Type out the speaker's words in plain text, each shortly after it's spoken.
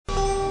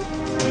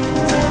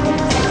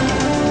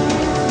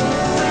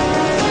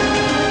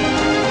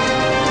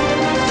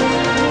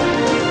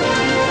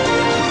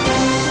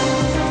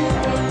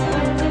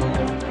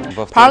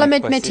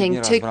Parliament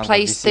meeting took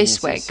place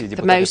this week.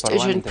 The most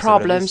urgent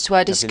problems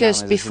were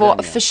discussed before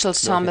official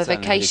summer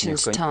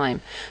vacations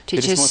time.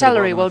 Teachers'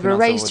 salary will be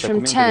raised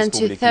from 10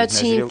 to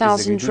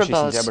 13,000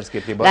 rubles.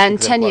 Then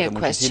tenure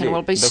question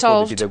will be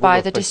solved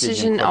by the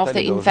decision of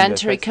the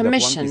Inventory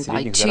Commission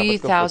by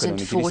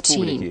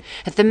 2014.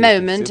 At the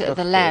moment,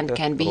 the land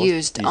can be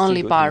used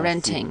only by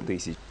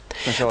renting.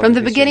 From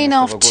the beginning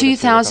of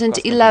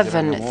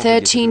 2011,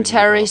 13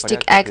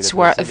 terroristic acts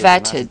were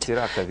averted.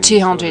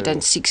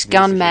 206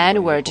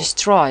 gunmen were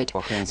destroyed.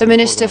 The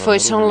Minister for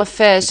External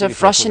Affairs of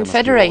Russian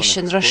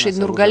Federation, Rashid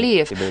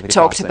Nurgaliev,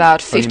 talked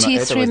about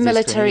 53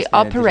 military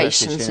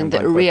operations in the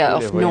area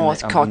of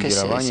North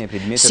Caucasus.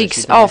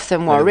 6 of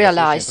them were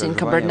realized in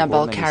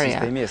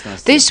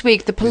Kabarna-Balkaria. This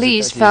week, the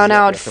police found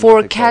out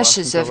 4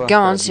 caches of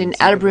guns in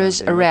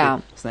Elbrus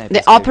area.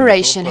 The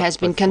operation has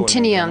been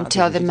continuing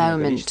until the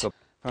moment.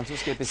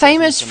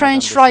 Famous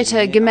French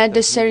writer Guillemette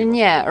de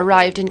Serigny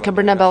arrived in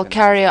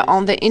Kabarna-Balkaria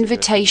on the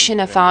invitation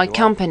of our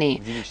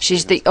company. She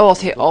is the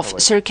author of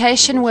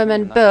Circassian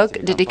Women book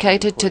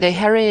dedicated to the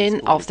heroine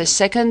of the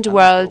Second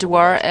World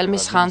War,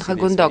 Elmishan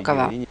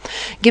Khagundokova.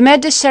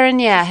 Guillemette de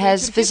Serigny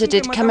has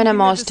visited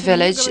Kamenamost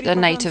village, the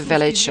native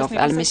village of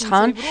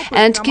Elmishan,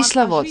 and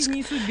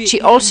Kislovodsk. She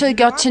also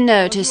got to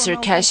know the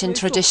Circassian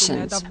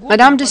traditions.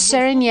 Madame de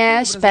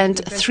Serigny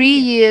spent 3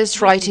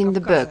 years writing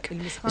the book.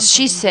 As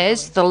she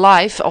says, the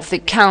life of the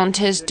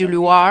Countess de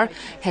Loire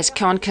has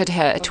conquered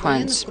her at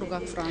once.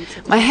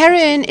 My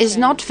heroine is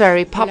not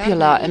very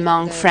popular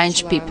among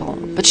French people,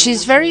 but she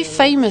is very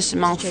famous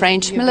among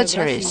French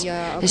militaries.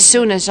 As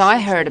soon as I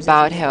heard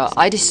about her,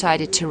 I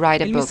decided to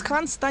write a book.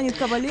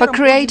 For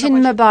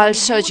creating mobile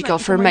surgical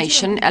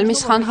formation,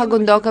 Elmishan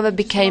Khagundokova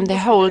became the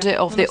holder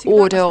of the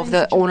Order of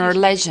the Honor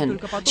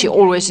Legion. She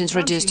always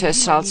introduced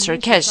herself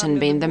Circassian,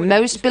 being the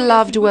most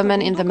beloved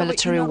woman in the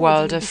military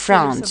world of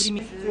France.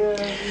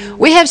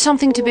 We have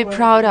something to be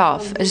proud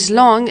of. As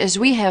long as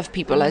we have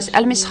people as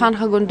Elmishan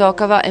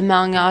Khagundokova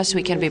among us,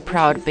 we can be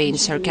proud being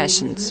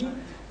Circassians.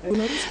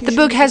 The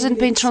book hasn't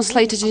been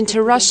translated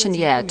into Russian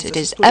yet. It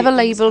is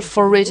available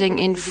for reading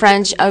in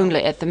French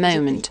only at the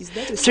moment.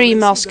 3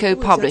 Moscow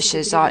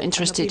publishers are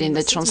interested in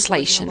the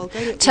translation.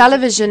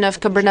 Television of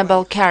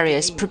Kabarna-Balkaria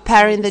is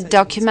preparing the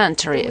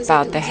documentary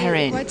about the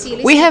heroine.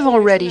 We have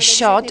already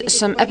shot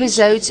some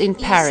episodes in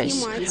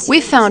Paris.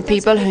 We found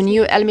people who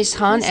knew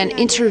Elmishan and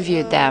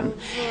interviewed them.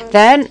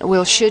 Then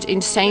we'll shoot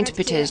in St.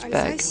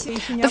 Petersburg.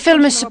 The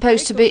film is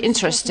supposed to be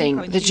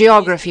interesting. The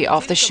geography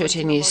of the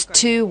shooting is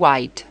too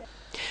wide.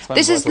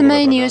 This is the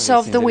main news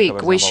of the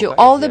week. Wish you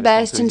all the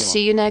best and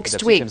see you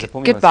next week.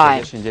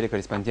 Goodbye.